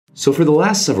So for the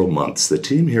last several months, the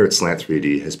team here at Slant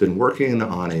 3D has been working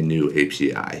on a new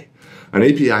API. An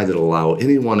API that will allow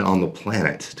anyone on the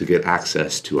planet to get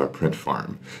access to our print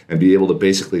farm and be able to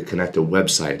basically connect a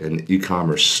website, an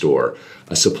e-commerce store,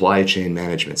 a supply chain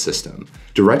management system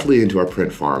directly into our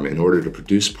print farm in order to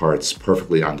produce parts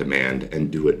perfectly on demand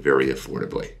and do it very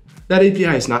affordably. That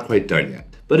API is not quite done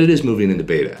yet, but it is moving into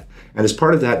beta. And as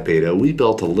part of that beta, we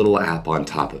built a little app on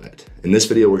top of it. In this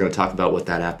video, we're going to talk about what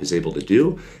that app is able to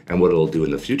do and what it'll do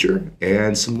in the future,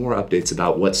 and some more updates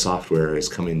about what software is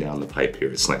coming down the pipe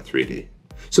here at Slant 3D.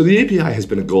 So the API has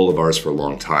been a goal of ours for a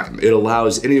long time. It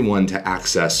allows anyone to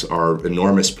access our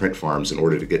enormous print farms in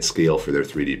order to get scale for their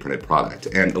 3D printed product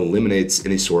and eliminates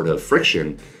any sort of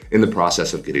friction in the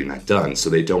process of getting that done. So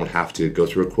they don't have to go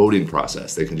through a quoting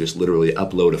process. They can just literally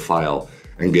upload a file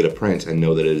and get a print and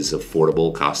know that it is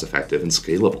affordable, cost-effective, and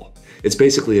scalable. It's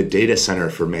basically a data center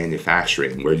for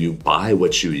manufacturing where you buy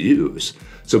what you use.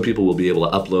 So people will be able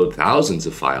to upload thousands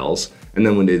of files, and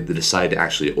then when they decide to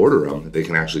actually order them, they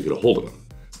can actually get a hold of them.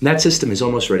 And that system is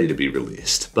almost ready to be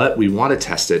released, but we want to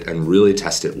test it and really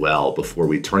test it well before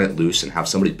we turn it loose and have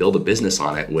somebody build a business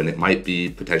on it when it might be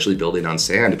potentially building on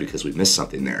sand because we missed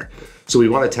something there. So we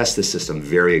want to test this system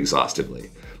very exhaustively.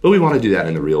 But we want to do that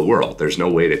in the real world. There's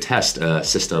no way to test a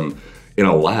system in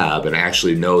a lab and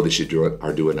actually know that you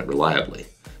are doing it reliably.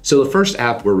 So the first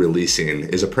app we're releasing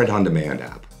is a print-on-demand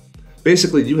app.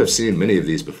 Basically, you have seen many of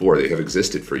these before. They have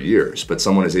existed for years, but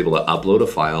someone is able to upload a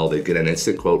file, they get an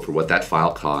instant quote for what that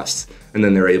file costs, and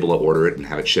then they're able to order it and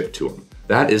have it shipped to them.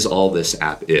 That is all this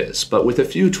app is, but with a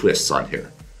few twists on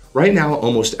here. Right now,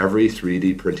 almost every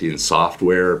 3D printing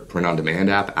software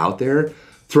print-on-demand app out there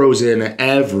throws in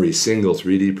every single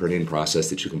 3D printing process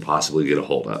that you can possibly get a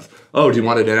hold of. Oh, do you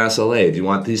want it in SLA? Do you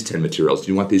want these 10 materials?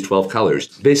 Do you want these 12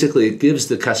 colors? Basically, it gives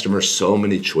the customer so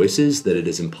many choices that it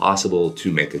is impossible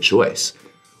to make a choice.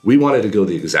 We wanted to go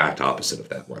the exact opposite of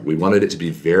that one. We wanted it to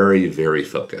be very, very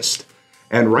focused.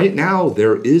 And right now,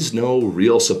 there is no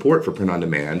real support for print on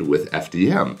demand with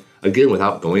FDM. Again,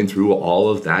 without going through all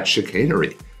of that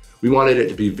chicanery. We wanted it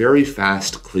to be very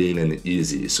fast, clean, and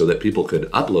easy so that people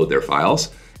could upload their files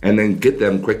and then get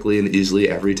them quickly and easily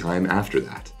every time after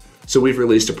that. So we've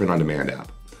released a print-on-demand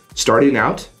app. Starting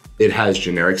out, it has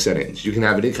generic settings. You can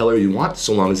have any color you want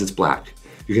so long as it's black.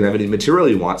 You can have any material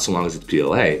you want so long as it's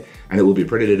PLA, and it will be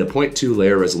printed at a 0.2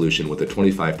 layer resolution with a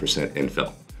 25%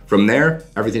 infill. From there,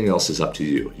 everything else is up to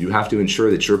you. You have to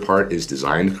ensure that your part is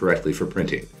designed correctly for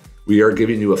printing. We are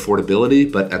giving you affordability,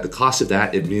 but at the cost of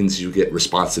that, it means you get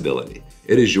responsibility.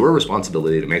 It is your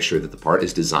responsibility to make sure that the part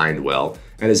is designed well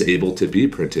and is able to be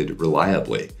printed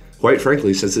reliably. Quite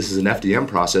frankly, since this is an FDM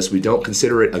process, we don't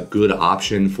consider it a good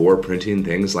option for printing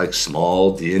things like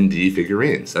small D&D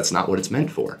figurines. That's not what it's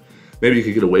meant for. Maybe you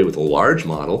could get away with a large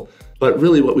model, but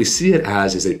really what we see it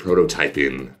as is a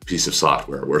prototyping piece of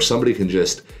software where somebody can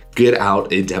just get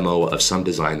out a demo of some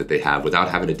design that they have without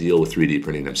having to deal with 3D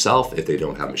printing themselves if they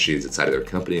don't have machines inside of their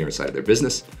company or inside of their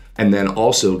business, and then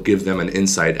also give them an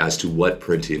insight as to what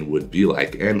printing would be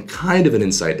like and kind of an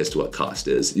insight as to what cost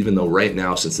is, even though right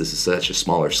now, since this is such a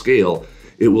smaller scale,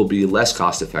 it will be less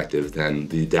cost effective than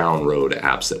the down road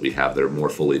apps that we have that are more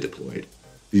fully deployed.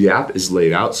 The app is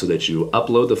laid out so that you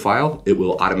upload the file, it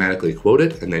will automatically quote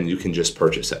it, and then you can just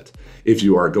purchase it. If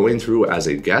you are going through as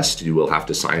a guest, you will have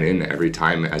to sign in every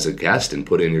time as a guest and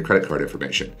put in your credit card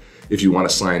information. If you want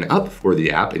to sign up for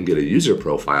the app and get a user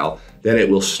profile, then it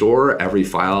will store every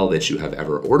file that you have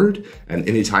ever ordered, and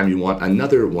anytime you want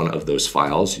another one of those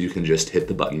files, you can just hit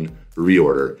the button,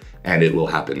 reorder, and it will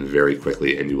happen very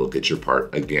quickly and you will get your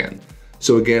part again.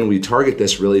 So again, we target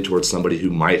this really towards somebody who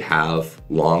might have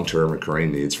long-term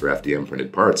recurring needs for FDM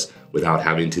printed parts without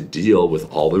having to deal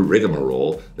with all the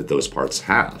rigmarole that those parts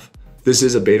have. This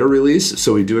is a beta release,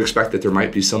 so we do expect that there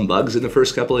might be some bugs in the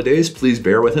first couple of days. Please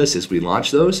bear with us as we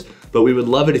launch those, but we would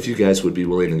love it if you guys would be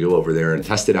willing to go over there and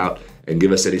test it out and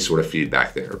give us any sort of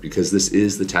feedback there, because this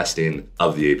is the testing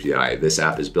of the API. This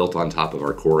app is built on top of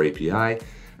our core API,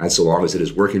 and so long as it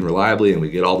is working reliably and we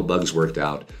get all the bugs worked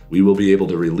out, we will be able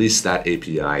to release that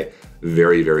API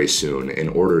very, very soon in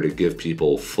order to give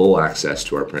people full access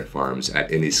to our print farms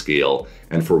at any scale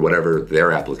and for whatever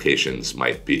their applications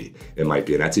might be. It might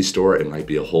be an Etsy store, it might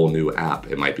be a whole new app,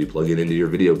 it might be plugging into your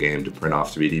video game to print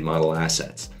off 3D model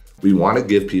assets. We want to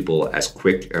give people as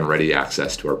quick and ready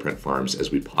access to our print farms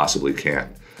as we possibly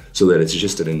can, so that it's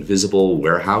just an invisible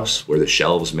warehouse where the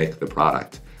shelves make the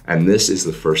product. And this is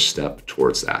the first step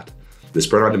towards that. This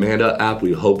print-on-demand app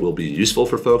we hope will be useful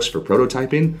for folks for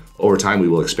prototyping. Over time, we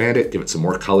will expand it, give it some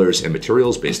more colors and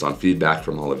materials based on feedback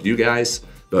from all of you guys.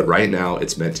 But right now,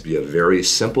 it's meant to be a very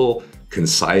simple,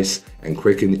 concise, and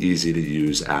quick and easy to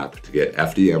use app to get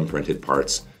FDM printed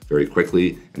parts very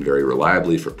quickly and very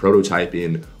reliably for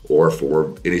prototyping or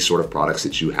for any sort of products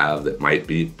that you have that might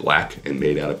be black and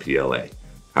made out of PLA.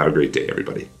 Have a great day,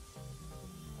 everybody.